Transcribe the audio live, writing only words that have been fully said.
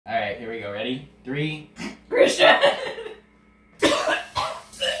here we go. Ready? 3. Christian!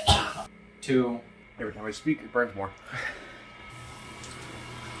 2. Every time I speak, it burns more.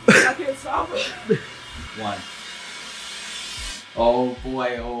 I can't stop it. 1. Oh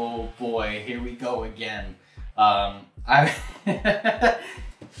boy, here we go again.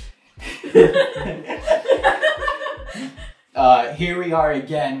 Here we are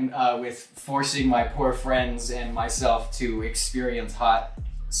again with forcing my poor friends and myself to experience hot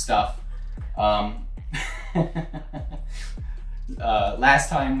stuff. Last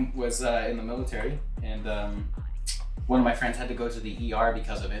time was in the military, and one of my friends had to go to the ER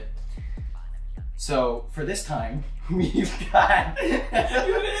because of it. So for this time, we've got... You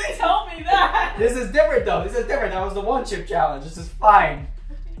didn't tell me that! This is different though, this is different. That was the 1 chip challenge, this is fine.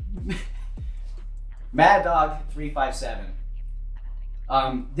 Mad Dog 357.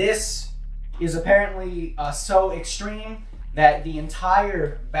 This is apparently so extreme that the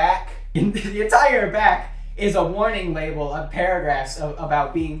entire back is a warning label of paragraphs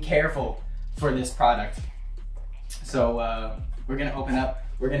about being careful for this product. So we're gonna open up,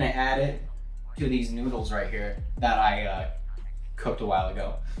 we're gonna add it to these noodles right here that I cooked a while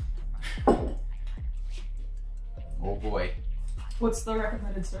ago. Oh boy. What's the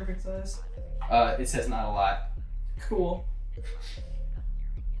recommended serving size? It says not a lot. Cool.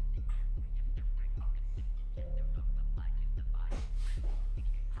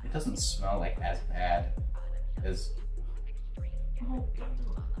 It doesn't smell like as bad as... Oh.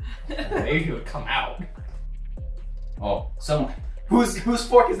 Maybe it would come out. Oh, someone... Whose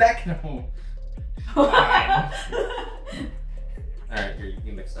fork is that gonna move? Alright, here, you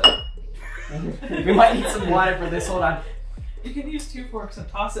can mix that up. We might need some water for this, hold on. You can use 2 forks and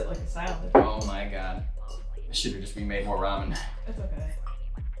toss it like a salad. Oh my god. I should have just remade more ramen. It's okay.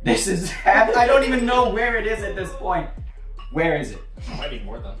 This is... I don't even know where it is at this point. Where is it? I might need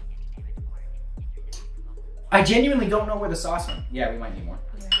more then. I genuinely don't know where the sauce went. Yeah, we might need more.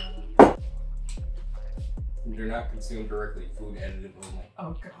 Yeah. You're not consumed directly, food edited only.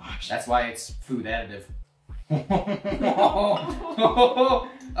 Oh gosh. That's why it's food additive.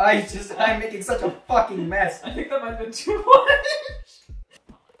 I'm making such a fucking mess. I think that might have been too much.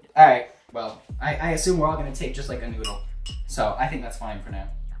 Alright, well, I assume we're all gonna take just like a noodle. So I think that's fine for now.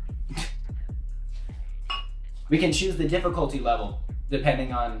 We can choose the difficulty level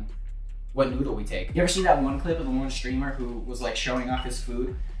depending on what noodle we take. You ever see that one clip of the one streamer who was like showing off his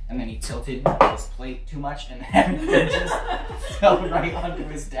food and then he tilted his plate too much and everything just fell right onto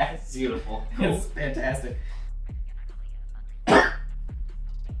his desk? Beautiful. It's fantastic. I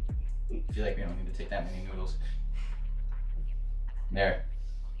feel like we don't need to take that many noodles. There.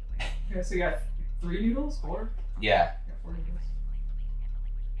 Okay, so you got 3 noodles? 4? Yeah. You got 4 noodles.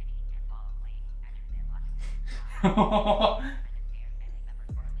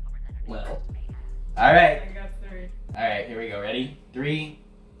 Well. Alright. I got 3. Alright, here we go. Ready? 3,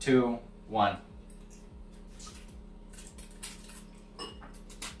 2, 1.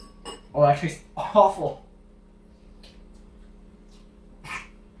 Oh, that tastes awful.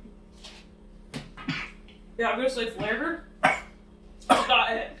 Yeah, I'm gonna say flavor. That's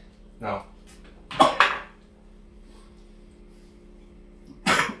not it. No.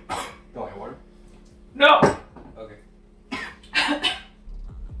 Don't want water? No! Okay.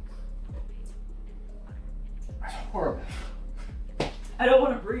 That's horrible. I don't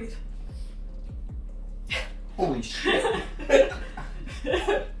want to breathe. Holy shit.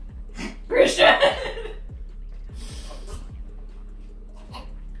 Christian!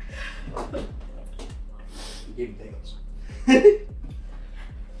 You gave me bagels.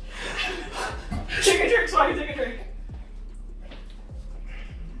 Take a drink, Swaggy, take a drink.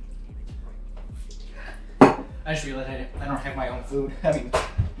 I just realized I don't have my own food. I mean,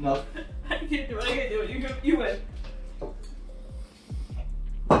 no. I can't do it, I can't do it. You win.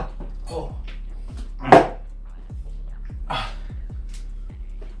 Oh.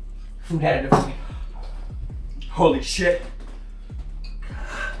 Food additive. Holy shit.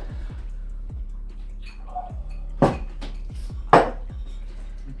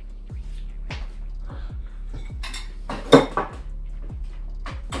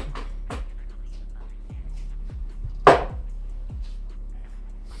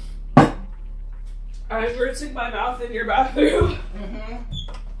 I'm rinsing my mouth in your bathroom.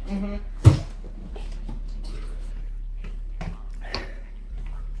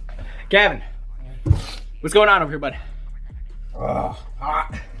 Gavin, what's going on over here, bud?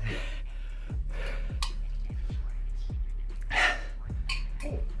 Hot.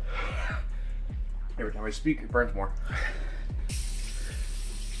 Every time I speak, it burns more.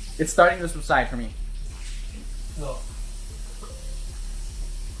 It's starting to subside for me. Oh.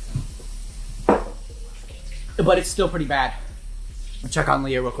 but it's still pretty bad. I'll check on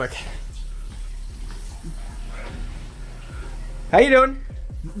Leah real quick. How you doing?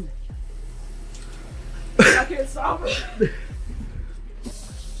 I can't stop.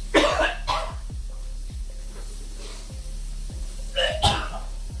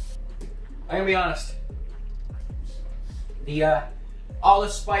 I'm gonna be honest. The all the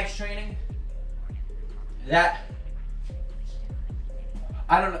spice training, that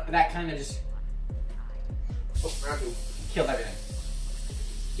I don't know, that kind of just killed everything.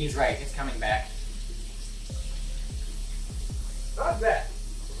 He's right, it's coming back. Not bad,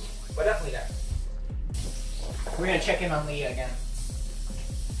 but definitely there. We're gonna check in on Leah again.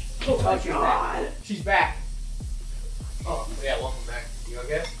 Oh my she's god. back. She's back. Oh, yeah, welcome back. You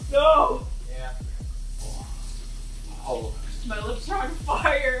okay? No. Yeah. Oh. My lips are on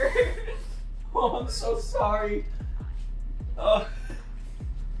fire. Oh, I'm so sorry. Oh.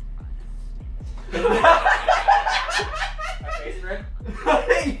 My face red?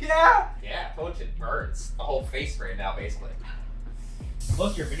 Yeah. Yeah, I told you it burns. The whole face right now, basically.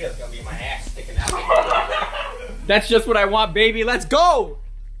 Most of your video's gonna be my ass sticking out. That's just what I want, baby. Let's go.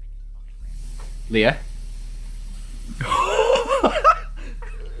 Leah. Don't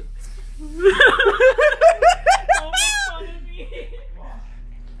make fun of me.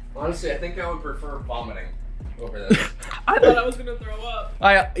 Honestly, I think I would prefer vomiting over this. I thought I was gonna throw up.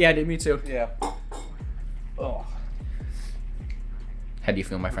 Yeah, me too. Yeah. Oh. How do you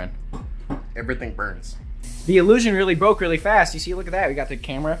feel, my friend? Everything burns. The illusion really broke really fast. You see, look at that. We got the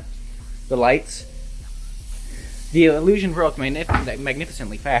camera, the lights. The illusion broke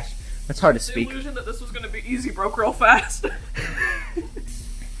magnificently fast. That's hard to The speak. illusion that this was gonna be easy broke real fast.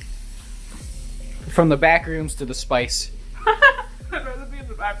 From the back rooms to the spice. I'd rather be in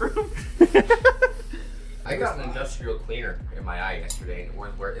the back room. I got an industrial cleaner in my eye yesterday,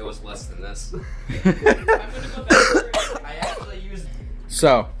 and it was less than this. I'm gonna go back. I actually used.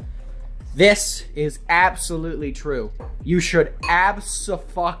 So, this is absolutely true. You should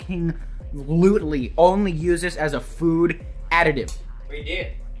abso-fucking-lutely only use this as a food additive. We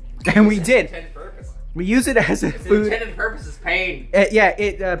did. And we It's did. intended purpose. We use it as a Its food. intended purpose is pain.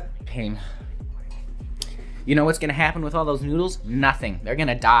 Pain. You know what's gonna happen with all those noodles? Nothing. They're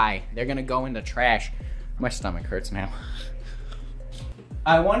gonna die. They're gonna go into trash. My stomach hurts now.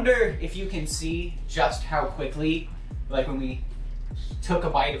 I wonder if you can see just how quickly, like when we took a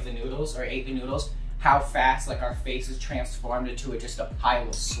bite of the noodles or ate the noodles, how fast like our faces transformed into just a pile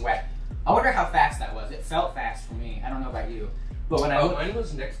of sweat. I wonder how fast that was. It felt fast for me. I don't know about you. But when I looked, Mine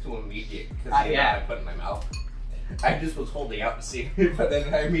was next to immediate because yeah. I put it in my mouth. I just was holding out to see, but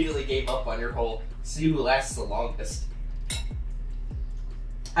then I immediately gave up on your whole see who lasts the longest.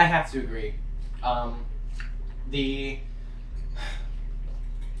 I have to agree. The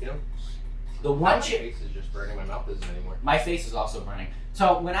one My chip. face is just burning. My mouth isn't anymore. My face is also burning.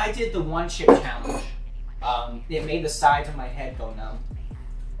 So when I did the one chip challenge, it made the sides of my head go numb.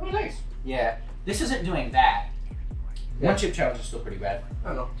 Oh, nice. Yeah, this isn't doing that. Yeah. One chip challenge is still pretty bad. I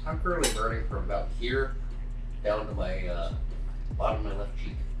don't know. I'm currently burning from about here down to my bottom of my left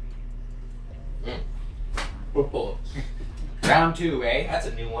cheek. Oh, Round 2, eh? that's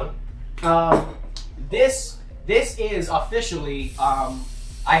a new one. This is officially.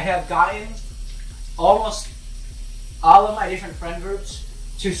 I have gotten almost all of my different friend groups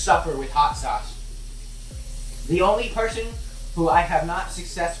to suffer with hot sauce. The only person who I have not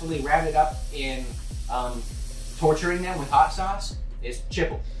successfully rounded up in torturing them with hot sauce is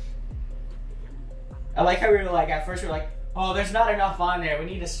Chipple. I like how we were like, at first we were like, oh, there's not enough on there, we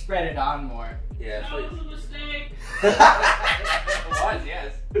need to spread it on more. Yeah. That was a mistake. It was,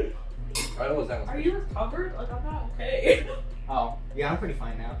 yes. I know that Are was. you recovered? Like, I'm not okay. Oh, yeah, I'm pretty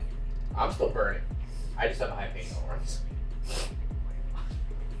fine now. I'm still burning. I just have a high pain tolerance.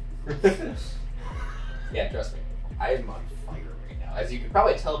 Yeah, trust me. I am on fire right now. As you can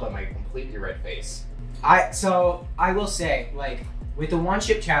probably tell by my completely red face. So I will say, like, with the one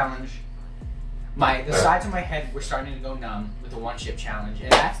chip challenge, the sides of my head were starting to go numb with the one chip challenge,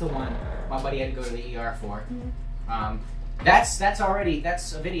 and that's the one my buddy had to go to the ER for. That's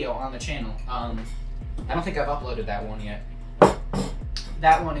a video on the channel. I don't think I've uploaded that one yet.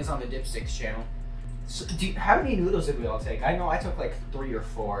 That one is on the Dipsticks channel. So, how many noodles did we all take? I know I took like 3 or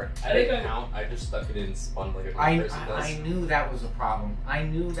 4. I didn't count. I just stuck it in and spun like a person does. I knew that was a problem. I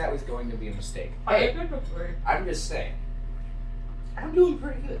knew that was going to be a mistake. I think I took 3. I'm just saying. I'm doing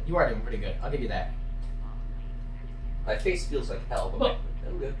pretty good. You are doing pretty good. I'll give you that. My face feels like hell, but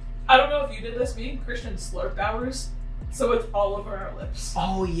I'm good. I don't know if you did this. Me and Christian slurped ours, so it's all over our lips.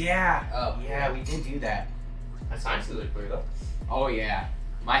 Oh yeah. Oh. Yeah, we did do that. My sinuses are clear though. Oh yeah.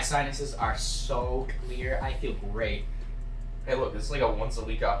 My sinuses are so clear. I feel great. Hey, look, this is like a once a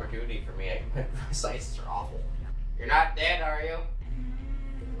week opportunity for me. My sinuses are awful. You're not dead, are you?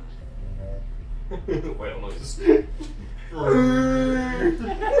 Whale noises.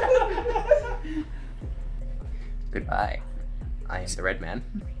 Goodbye. I am the Red Man.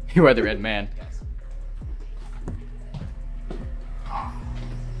 You are the Red Man.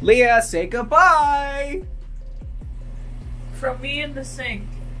 Leah, say goodbye! From me in the sink.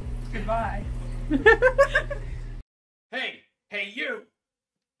 Goodbye. Hey, you!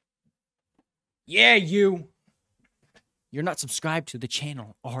 Yeah, you! You're not subscribed to the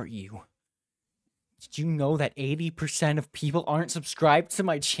channel, are you? Did you know that 80% of people aren't subscribed to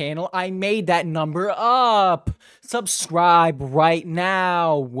my channel? I made that number up! Subscribe right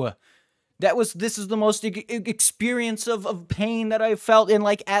now! This is the most experience of pain that I've felt in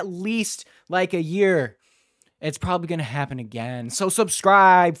like at least like a year. It's probably gonna happen again. So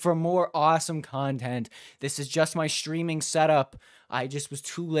subscribe for more awesome content. This is just my streaming setup. I just was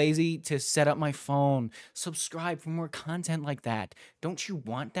too lazy to set up my phone. Subscribe for more content like that. Don't you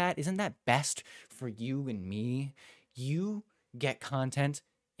want that? Isn't that best for you and me? You get content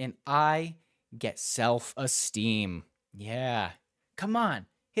and I get self-esteem. Yeah. Come on.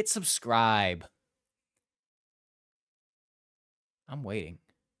 Hit subscribe. I'm waiting.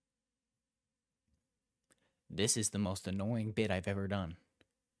 This is the most annoying bit I've ever done.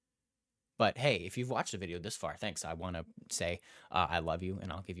 But hey, if you've watched the video this far, thanks. I want to say I love you,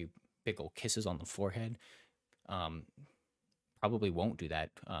 and I'll give you big old kisses on the forehead. Probably won't do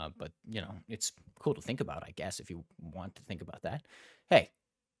that, but, you know, it's cool to think about, I guess, if you want to think about that. Hey,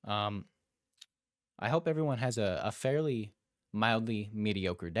 I hope everyone has a fairly mildly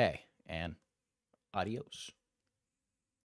mediocre day, and adios.